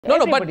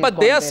No, but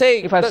they are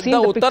saying, the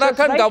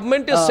Uttarakhand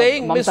government is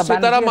saying, Ms.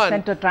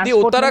 Sitharaman, the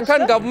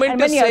Uttarakhand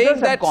government is saying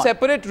that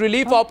separate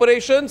relief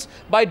operations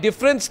by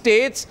different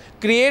states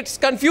creates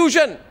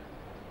confusion.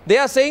 They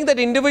are saying that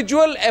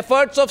individual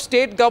efforts of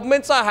state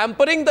governments are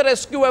hampering the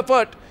rescue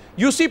effort.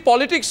 You see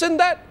politics in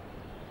that?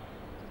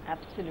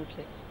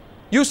 Absolutely.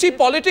 You see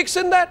politics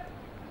in that?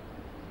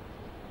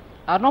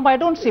 Arnab, I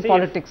don't see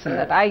politics in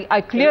that.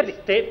 I clearly...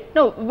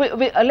 No,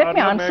 let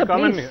me answer,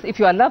 please. If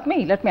you allow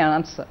me, let me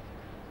answer.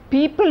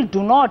 People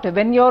do not,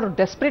 when you're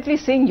desperately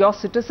saying your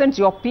citizens,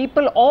 your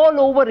people all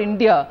over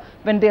India,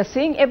 when they're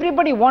saying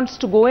everybody wants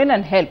to go in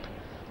and help.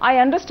 I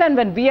understand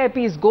when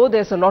VIPs go,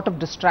 there's a lot of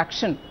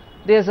distraction.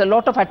 There's a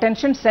lot of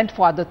attention sent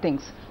for other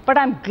things. But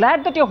I'm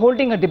glad that you're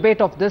holding a debate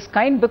of this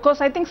kind,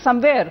 because I think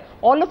somewhere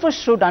all of us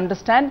should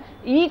understand,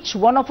 each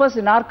one of us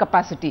in our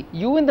capacity,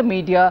 you in the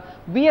media,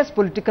 we as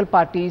political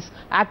parties,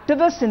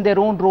 activists in their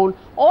own role,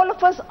 all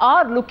of us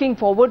are looking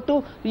forward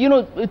to,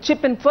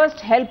 chip in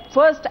first, help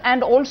first,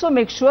 and also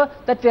make sure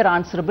that we're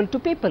answerable to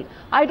people.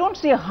 I don't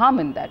see a harm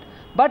in that.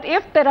 But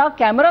if there are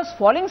cameras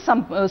following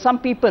some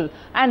people,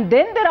 and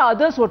then there are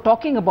others who are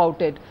talking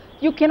about it,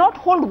 you cannot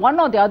hold one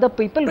or the other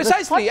people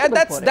precisely, and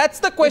that's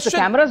the question. If the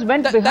cameras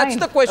went behind that's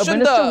the question, a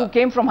minister who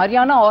came from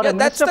Haryana or a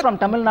minister from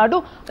Tamil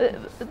Nadu,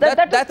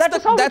 that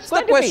is how it's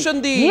going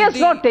to be. He has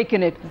not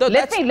taken it.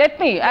 Let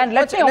me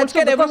let's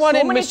get everyone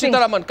in, Ms.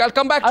 Sitharaman. I'll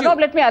come back to you.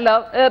 Let me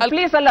allow.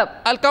 Please allow.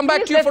 I'll come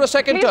back to you for a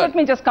second turn. Please let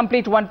me just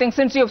complete one thing,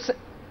 since you've...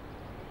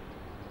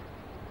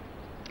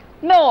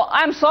 No,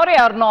 I'm sorry,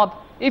 Arnab.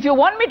 If you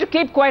want me to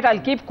keep quiet, I'll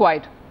keep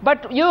quiet.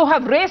 But you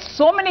have raised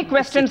so many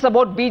questions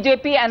about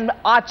BJP and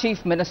our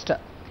Chief Minister.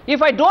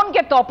 If I don't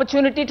get the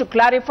opportunity to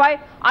clarify,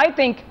 I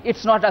think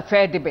it's not a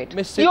fair debate.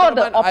 You have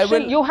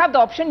the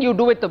option, you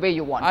do it the way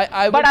you want.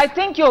 But I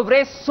think you have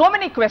raised so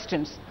many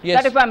questions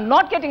that if I'm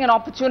not getting an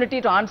opportunity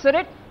to answer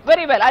it,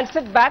 very well, I'll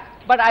sit back,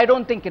 but I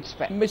don't think it's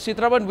fair. Ms.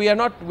 Sitharaman, we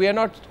are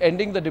not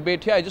ending the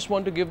debate here. I just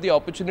want to give the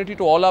opportunity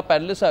to all our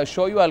panelists. I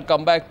assure you I'll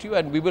come back to you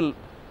and we will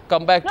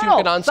come back to you,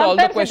 can answer all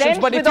the questions,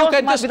 but if you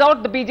can just...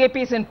 Without the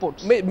BJP's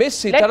inputs. Ms.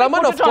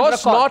 Sitharaman, of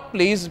course not,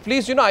 please,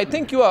 I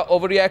think you are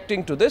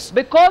overreacting to this.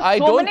 Because I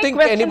don't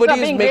think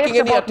anybody is making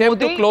any attempt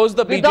to close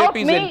the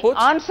BJP's inputs. Without me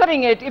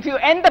answering it, if you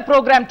end the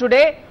program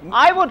today,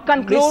 I would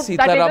conclude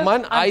that it is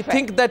unfair. I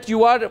think that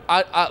you are,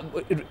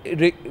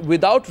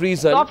 without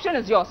reason... The option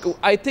is yours.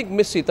 I think,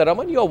 Ms.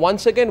 Sitharaman, you are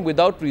once again,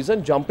 without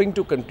reason, jumping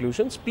to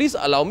conclusions. Please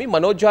allow me.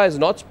 Manoj Jha has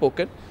not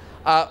spoken.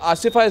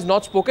 Asifa has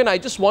not spoken. I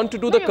just want to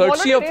do the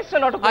courtesy of...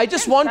 I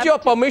just want your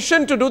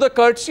permission to do the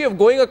courtesy of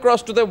going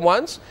across to them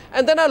once,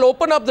 and then I'll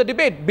open up the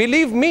debate.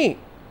 Believe me,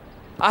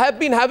 I have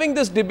been having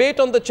this debate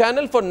on the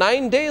channel for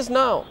 9 days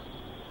now,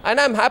 and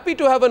I'm happy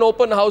to have an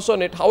open house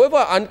on it,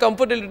 however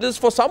uncomfortable it is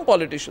for some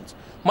politicians.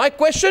 My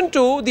question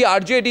to the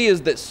RJD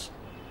is this.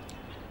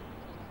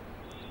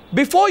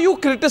 Before you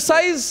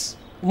criticize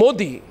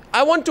Modi,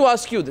 I want to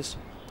ask you this.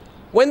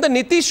 When the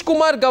Nitish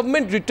Kumar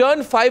government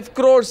returned 5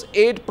 crores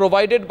aid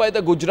provided by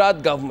the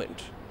Gujarat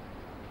government,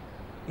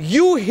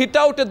 you hit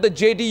out at the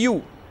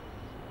JDU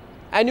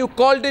and you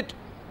called it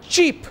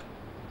cheap.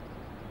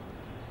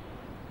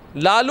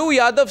 Lalu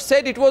Yadav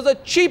said it was a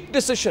cheap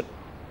decision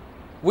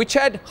which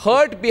had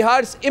hurt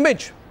Bihar's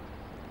image.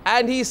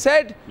 And he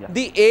said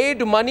the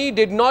aid money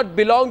did not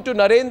belong to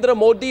Narendra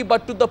Modi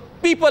but to the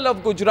people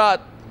of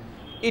Gujarat.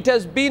 It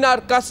has been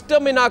our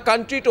custom in our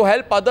country to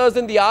help others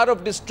in the hour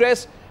of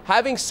distress.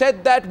 Having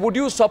said that, would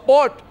you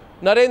support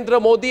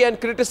Narendra Modi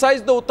and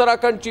criticize the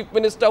Uttarakhand Chief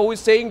Minister who is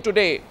saying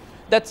today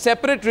that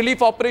separate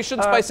relief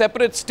operations by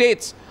separate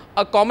states,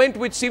 a comment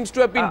which seems to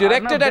have been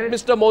directed at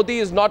Mr. Modi,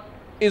 is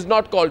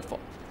not called for?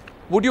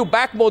 Would you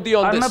back Modi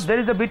on this? There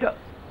is a bit of,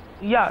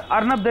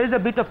 Arnab, there is a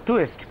bit of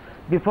twist.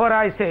 Before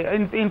I say,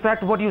 in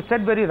fact, what you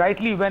said very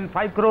rightly, when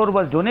 5 crore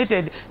was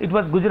donated, it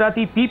was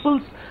Gujarati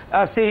people's,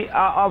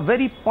 a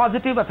very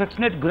positive,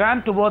 affectionate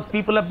grant towards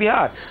people of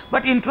Bihar.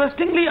 But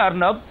interestingly,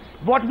 Arnab,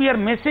 what we are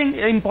missing,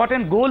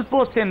 important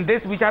goalposts in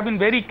this, which have been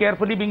very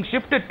carefully being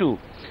shifted to.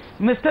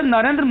 Mr.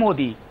 Narendra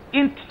Modi,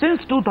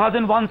 since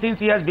 2001, since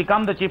he has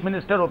become the Chief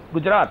Minister of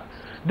Gujarat,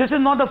 this is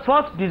not the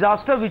first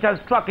disaster which has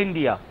struck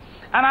India.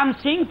 And I'm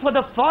seeing for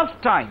the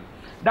first time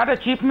that a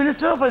Chief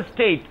Minister of a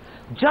state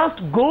just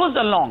goes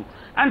along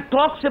and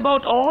talks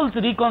about all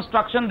the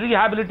reconstruction,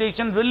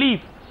 rehabilitation,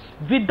 relief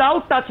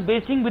without touch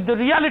basing with the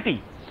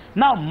reality.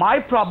 Now, my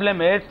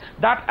problem is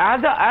that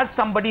as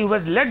somebody who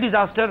has led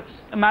disaster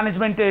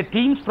management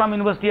teams from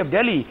University of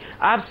Delhi,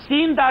 I have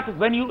seen that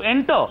when you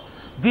enter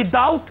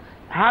without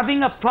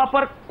having a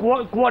proper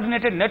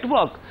coordinated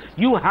network,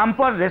 you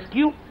hamper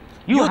rescue.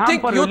 You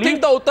think the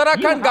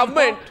Uttarakhand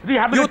government,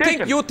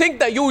 you think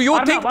the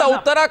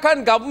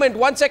Uttarakhand government,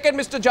 one second,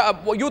 Mr.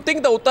 Jha, you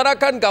think the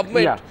Uttarakhand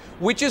government,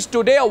 which is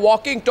today a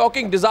walking,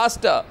 talking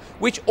disaster,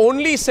 which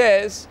only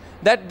says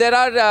that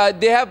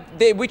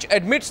which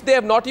admits they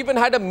have not even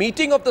had a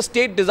meeting of the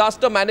State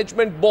Disaster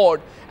Management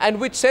Board, and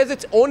which says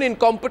its own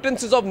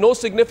incompetence is of no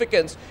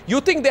significance.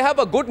 You think they have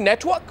a good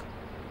network?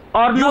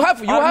 You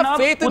have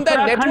faith in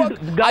that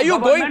network? Are you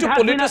going to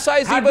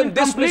politicize even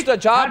this, Mr.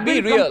 Jha?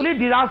 Be real.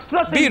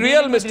 Be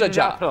real, Mr.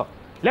 Jha.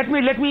 Let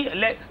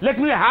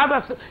me have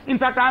a. In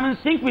fact, I am in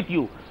sync with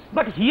you.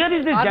 But here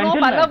is this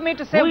gentleman allow me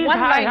to say who one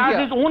line has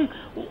here. his own.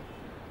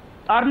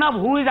 Arnab,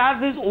 who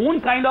has his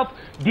own kind of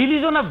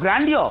delusion of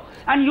grandeur,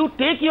 and you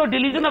take your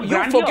delusion of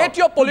grandeur. You forget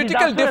your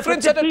political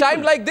difference at a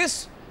time like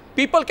this.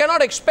 People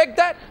cannot expect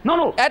that.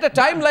 No. At a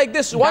time like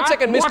this, one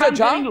second, Mr.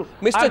 Jha.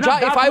 Mr.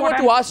 Jha, if I were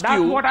to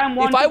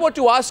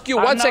ask you,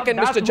 one second,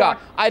 Mr. Jha,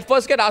 I'll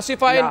first get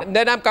Asifa and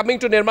then I'm coming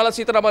to Nirmala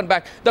Sitharaman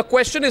back. The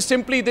question is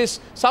simply this.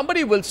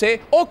 Somebody will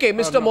say, okay,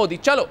 Mr. Modi,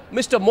 chalo,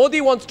 Mr.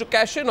 Modi wants to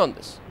cash in on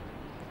this.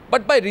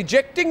 But by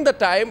rejecting the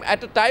time,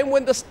 at a time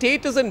when the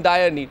state is in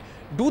dire need,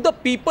 do the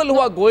people who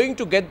are going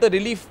to get the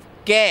relief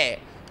care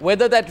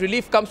whether that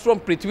relief comes from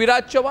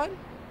Prithviraj Chavan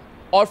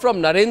or from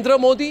Narendra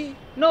Modi?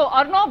 No,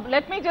 Arnab,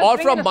 let me just or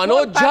from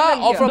Manoj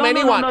Jha or from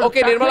anyone.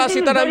 Okay, Nirmala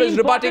Sitharaman is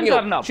rebutting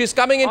you. She's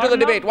coming into the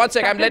debate. One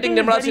second, I'm letting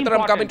Nirmala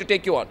Sitharaman come in to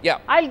take you on. Yeah.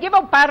 I'll give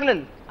a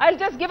parallel. I'll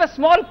just give a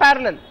small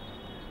parallel.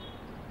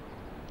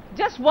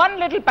 Just one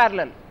little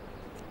parallel.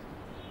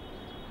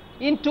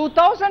 In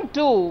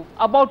 2002,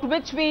 about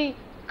which we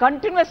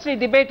continuously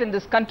debate in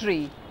this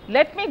country,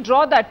 let me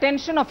draw the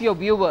attention of your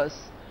viewers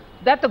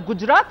that the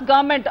Gujarat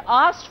government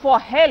asked for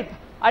help,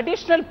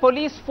 additional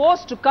police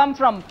force to come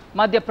from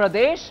Madhya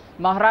Pradesh,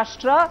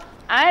 Maharashtra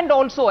and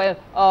also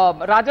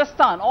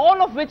Rajasthan,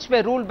 all of which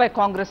were ruled by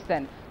Congress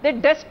then. They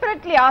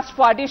desperately asked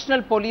for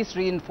additional police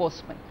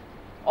reinforcement.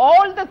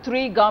 All the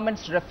three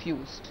governments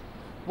refused.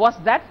 Was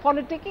that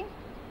politicking?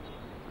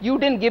 You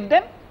didn't give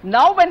them.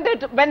 Now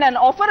when an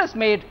offer is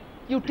made,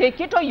 you take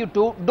it or you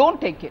don't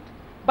take it.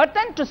 But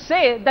then to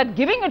say that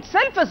giving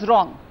itself is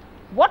wrong,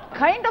 what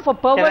kind of a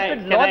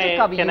perverted logic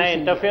are we using? Can I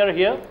interfere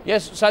here?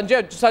 Yes,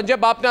 Sanjay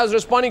Bapna is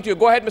responding to you.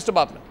 Go ahead, Mr.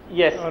 Bapna.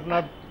 Yes.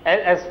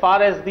 As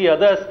far as the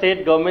other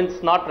state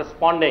governments not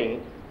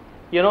responding,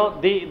 you know,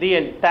 the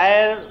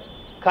entire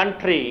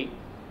country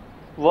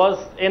was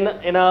in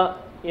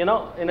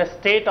a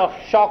state of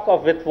shock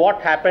with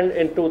what happened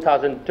in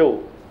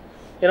 2002.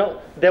 You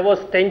know, there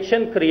was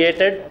tension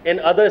created in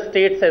other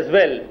states as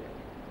well,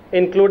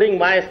 including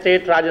my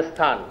state,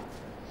 Rajasthan.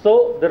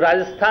 So the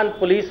Rajasthan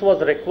police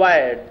was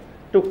required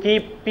to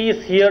keep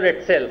peace here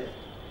itself.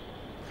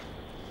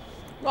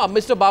 No,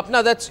 Mr.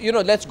 Bapna, that's, you know,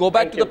 let's go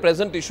back to the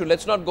present issue.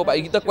 Let's not go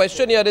back. The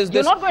question here is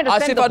this.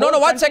 Asifa, no,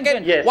 one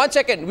second. Yes. One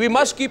second. We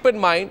must keep in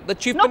mind the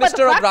Chief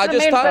Minister of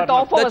Rajasthan,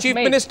 the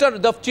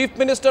Chief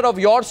Minister of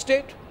your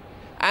state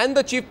and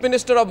the Chief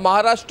Minister of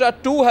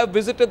Maharashtra too have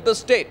visited the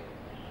state.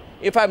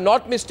 If I'm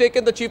not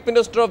mistaken, the Chief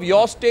Minister of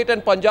your state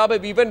and Punjab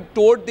have even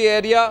toured the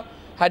area,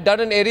 had done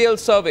an aerial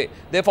survey.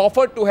 They've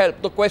offered to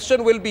help. The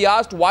question will be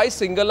asked, why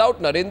single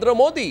out Narendra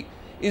Modi?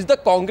 Is the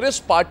Congress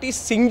party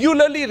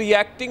singularly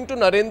reacting to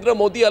Narendra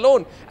Modi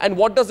alone? And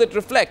what does it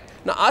reflect?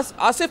 Now,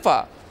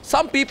 Asifa,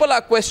 some people are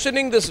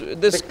questioning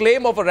this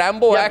claim of a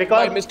Rambo act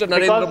by Mr.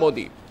 Narendra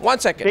Modi. 1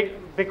 second.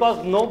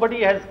 Because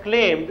nobody has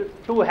claimed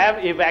to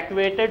have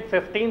evacuated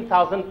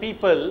 15,000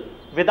 people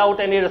without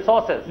any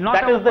resources.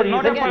 That is the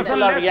reason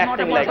people are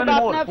reacting like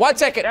that. 1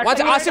 second.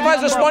 Asifa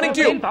is responding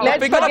to you. The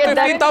figure of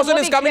 15,000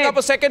 is coming up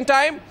a second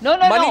time. No.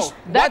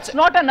 That's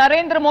not a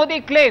Narendra Modi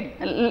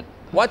claim.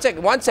 1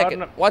 second.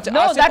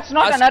 No, that's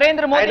not a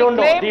Narendra Modi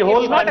claim.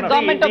 It's not a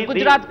government of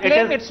Gujarat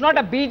claim. It's not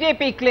a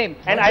BJP claim.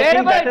 And I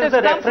think that is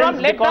the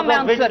reference because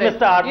of which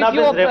Mr. Arnab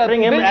is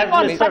referring him as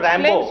Mr.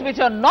 Rambo. Claims which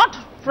are not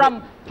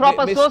from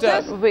proper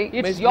sources,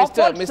 it's your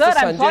fault, sir.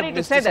 I'm sorry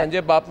to say that.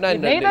 Sanjay Bapna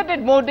and neither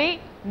did Modi,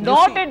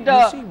 nor did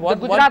the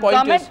Gujarat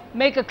government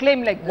make a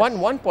claim like this.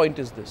 One point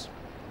is this.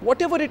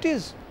 Whatever it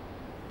is,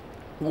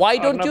 why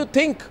don't you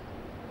think,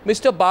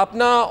 Mr.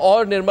 Bapna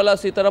or Nirmala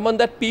Sitharaman,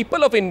 that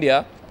people of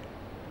India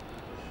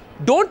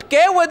don't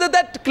care whether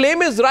that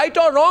claim is right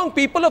or wrong?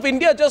 People of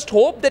India just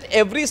hope that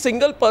every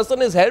single person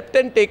is helped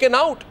and taken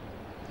out.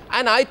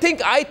 And I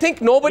think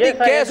nobody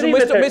cares.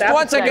 Mr.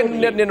 1 second,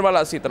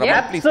 Nirmala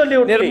Sitharaman, please.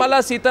 Absolutely.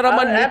 Nirmala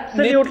Sitharaman.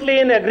 Absolutely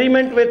in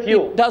agreement with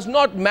you. It does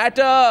not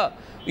matter.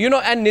 You know,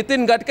 and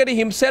Nitin Gadkari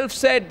himself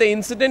said the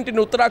incident in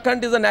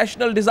Uttarakhand is a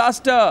national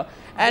disaster.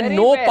 And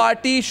no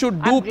party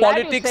should do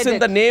politics in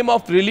the name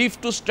of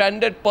relief to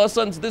stranded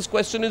persons. This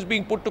question is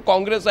being put to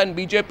Congress and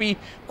BJP.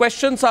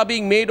 Questions are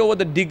being made over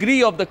the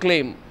degree of the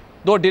claim,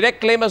 though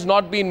direct claim has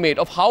not been made,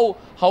 of how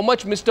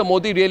much Mr.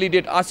 Modi really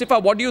did.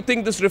 Asifa, what do you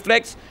think this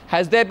reflects?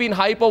 Has there been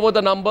hype over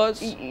the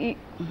numbers?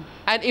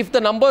 And if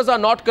the numbers are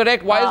not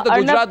correct, why has the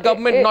Gujarat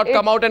government not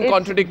come out and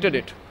contradicted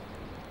it?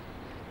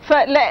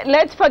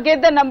 Let's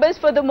forget the numbers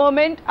for the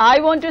moment.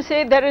 I want to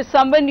say there is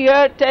someone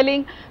here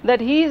telling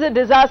that he is a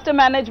disaster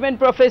management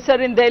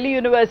professor in Delhi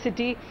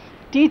University.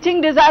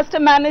 Teaching disaster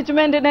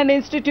management in an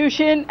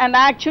institution and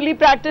actually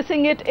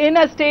practicing it in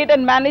a state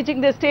and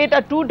managing the state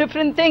are two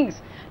different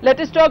things. Let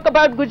us talk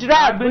about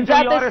Gujarat.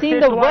 Gujarat has seen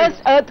the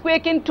worst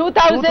earthquake in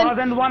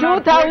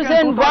 2001.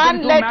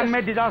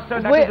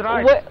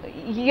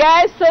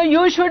 Yes, so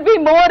you should be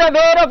more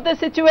aware of the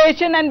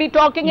situation and be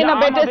talking in a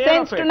better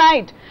sense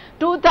tonight.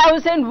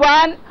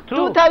 2001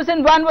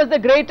 was the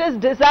greatest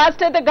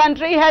disaster the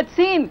country had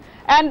seen,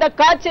 and the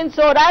Kutch and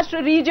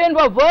Saurashtra region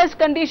were worse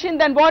conditioned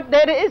than what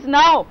there is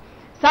now.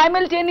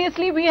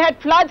 Simultaneously, we had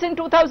floods in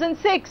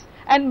 2006,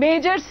 and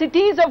major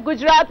cities of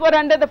Gujarat were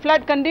under the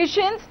flood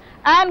conditions,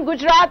 and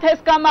Gujarat has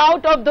come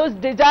out of those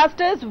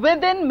disasters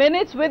within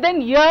minutes,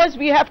 within years.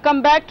 We have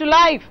come back to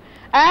life.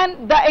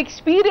 And the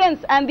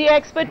experience and the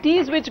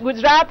expertise which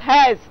Gujarat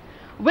has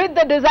with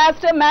the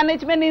Disaster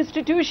Management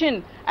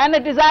Institution and the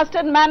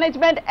Disaster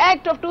Management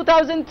Act of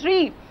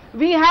 2003,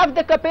 we have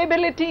the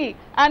capability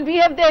and we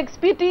have the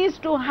expertise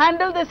to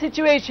handle the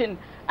situation.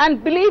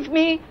 And believe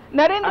me,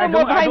 Narendra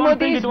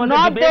Modi is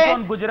not there.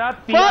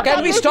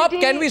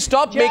 Can we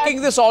stop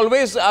making this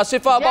always,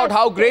 Asifa, about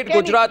how great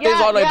Gujarat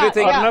is or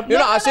everything? You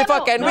know,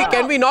 Asifa,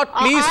 can we not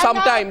please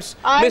sometimes,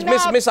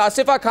 Miss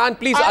Asifa Khan,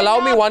 please allow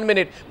me 1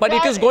 minute. But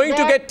it is going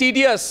to get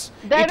tedious.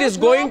 It is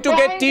going to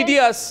get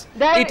tedious.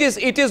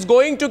 It is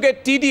going to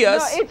get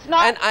tedious.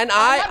 And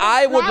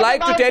I would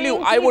like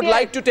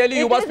to tell you,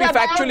 you must be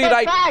factually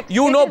right.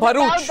 You know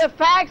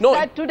Bharuch. No,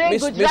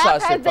 Miss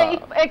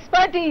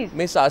Asifa,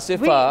 Miss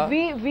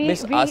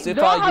Asifa,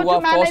 Asifa, you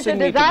are forcing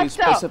me to be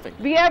specific.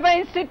 We have an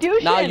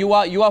institution. Now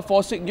you are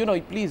forcing,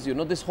 please,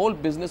 this whole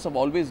business of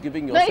always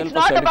giving yourself a certificate.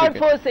 No, it's not about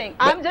forcing.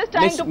 I'm just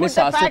trying to put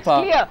the facts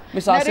clear.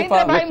 Miss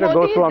Asifa, Mr.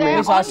 Goswami,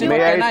 Miss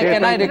Asifa,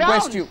 can I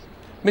request you?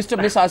 Miss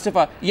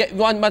Asifa,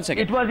 one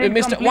second.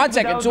 One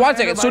second.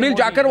 Sunil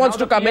Jakhar wants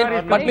to come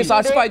in, but Miss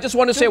Asifa, I just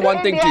want to say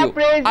one thing to you.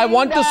 I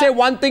want to say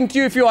one thing to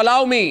you, if you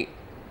allow me.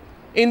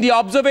 In the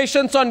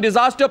observations on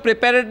disaster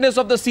preparedness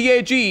of the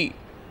CAG,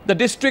 the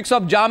districts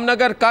of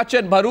Jamnagar, Kutch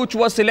and Bharuch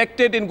were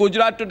selected in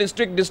Gujarat to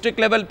district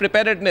level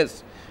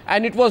preparedness.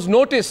 And it was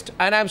noticed,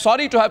 and I'm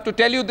sorry to have to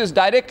tell you this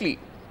directly,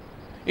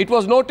 it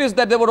was noticed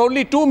that there were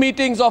only 2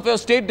 meetings of a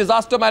state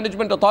disaster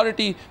management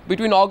authority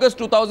between August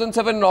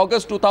 2007 and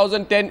August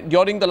 2010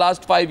 during the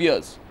last 5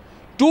 years.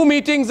 2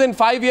 meetings in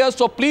 5 years,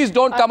 so please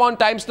don't come on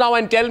Times Now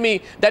and tell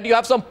me that you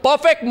have some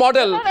perfect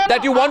model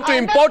that you want to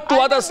import to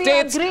other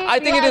states. I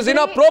think it is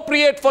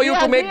inappropriate for you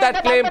to make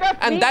that claim,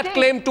 and that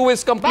claim too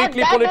is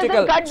completely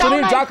political.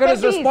 Sunil Jakhar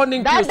is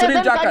responding to you.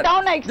 Sunil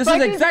Jakhar, this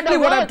is exactly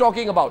what I'm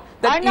talking about.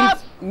 That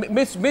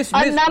Miss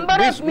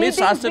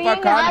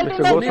Asifa Khan,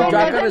 Sunil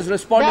Jakhar is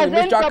responding.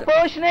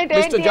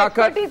 Mr.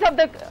 Jakhar,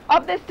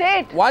 of the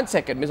state. 1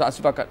 second, Miss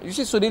Asifa Khan. You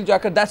see, Sunil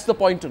Jakhar, that's the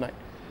point tonight.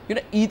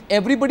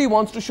 Everybody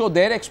wants to show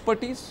their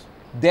expertise,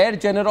 their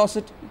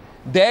generosity,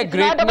 their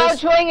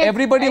greatness.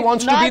 Everybody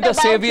wants to be the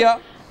savior.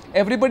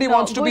 Everybody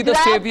wants to be the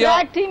savior.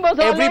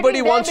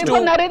 Everybody wants to.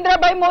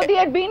 Narendra Modi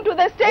had been to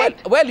the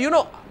state.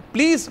 Well,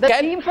 please. The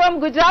team from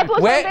Gujarat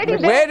was already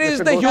there. Where is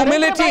the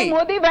humility?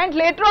 Modi went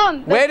later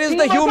on. Where is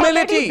the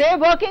humility? They're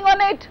working on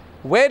it.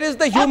 Where is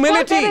the humility?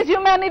 Of course there is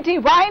humanity.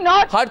 Why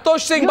not?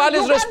 Hartosh Singh Bal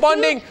is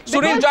responding.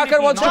 Sunil Jakhar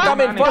wants to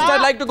come in. First,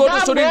 I'd like to go to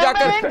Sunil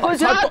Jakhar.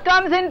 Gujarat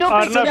comes into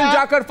picture. Sunil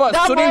Jakhar first.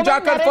 Sunil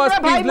Jakhar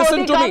first. Please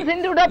listen to me.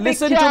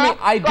 Listen to me.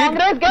 I did.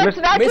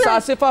 Miss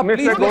Asifa,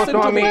 please listen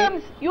to me.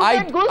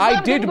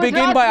 I did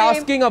begin by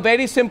asking a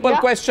very simple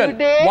question.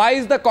 Why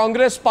is the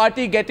Congress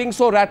party getting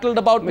so rattled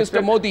about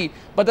Mr. Modi?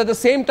 But at the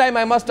same time,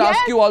 I must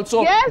ask you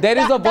also, there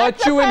is a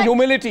virtue in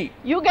humility.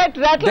 You get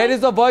rattled. There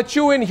is a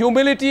virtue in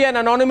humility and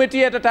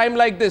anonymity at a time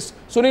like this.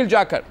 Sunil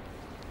Jakhar.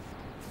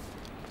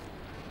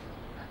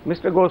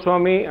 Mr.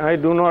 Goswami, I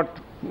do not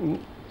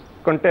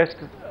contest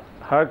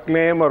her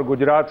claim or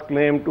Gujarat's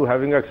claim to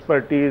having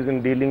expertise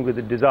in dealing with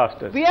the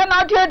disasters. We are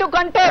not here to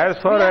contest.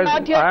 As far as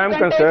I am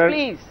concerned,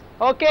 please.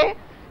 Okay?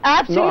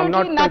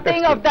 Absolutely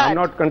nothing of that. I'm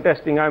not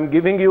contesting. I'm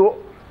giving you.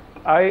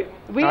 I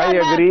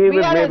agree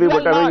with maybe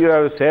whatever you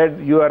have said.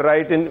 You are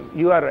right.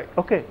 You are right.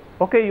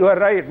 Okay, you are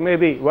right.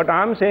 Maybe what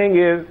I'm saying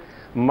is,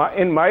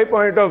 in my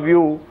point of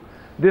view,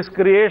 this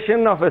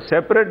creation of a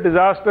separate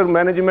disaster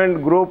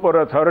management group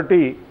or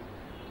authority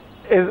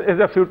is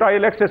a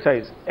futile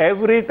exercise.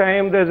 Every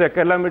time there's a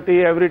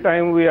calamity, every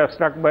time we are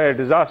struck by a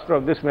disaster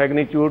of this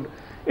magnitude,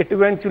 it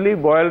eventually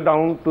boils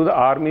down to the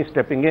army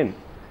stepping in.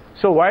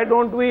 So why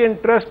don't we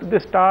entrust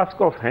this task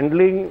of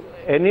handling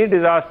any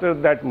disaster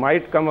that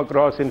might come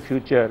across in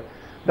future?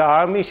 The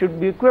army should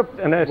be equipped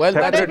and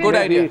that's a good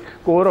idea.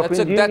 Corps of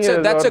engineers.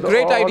 That's a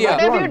great idea.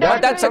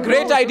 That's a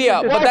great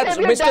idea. But that's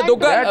Mr.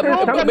 Dugar.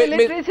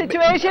 Military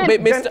situation.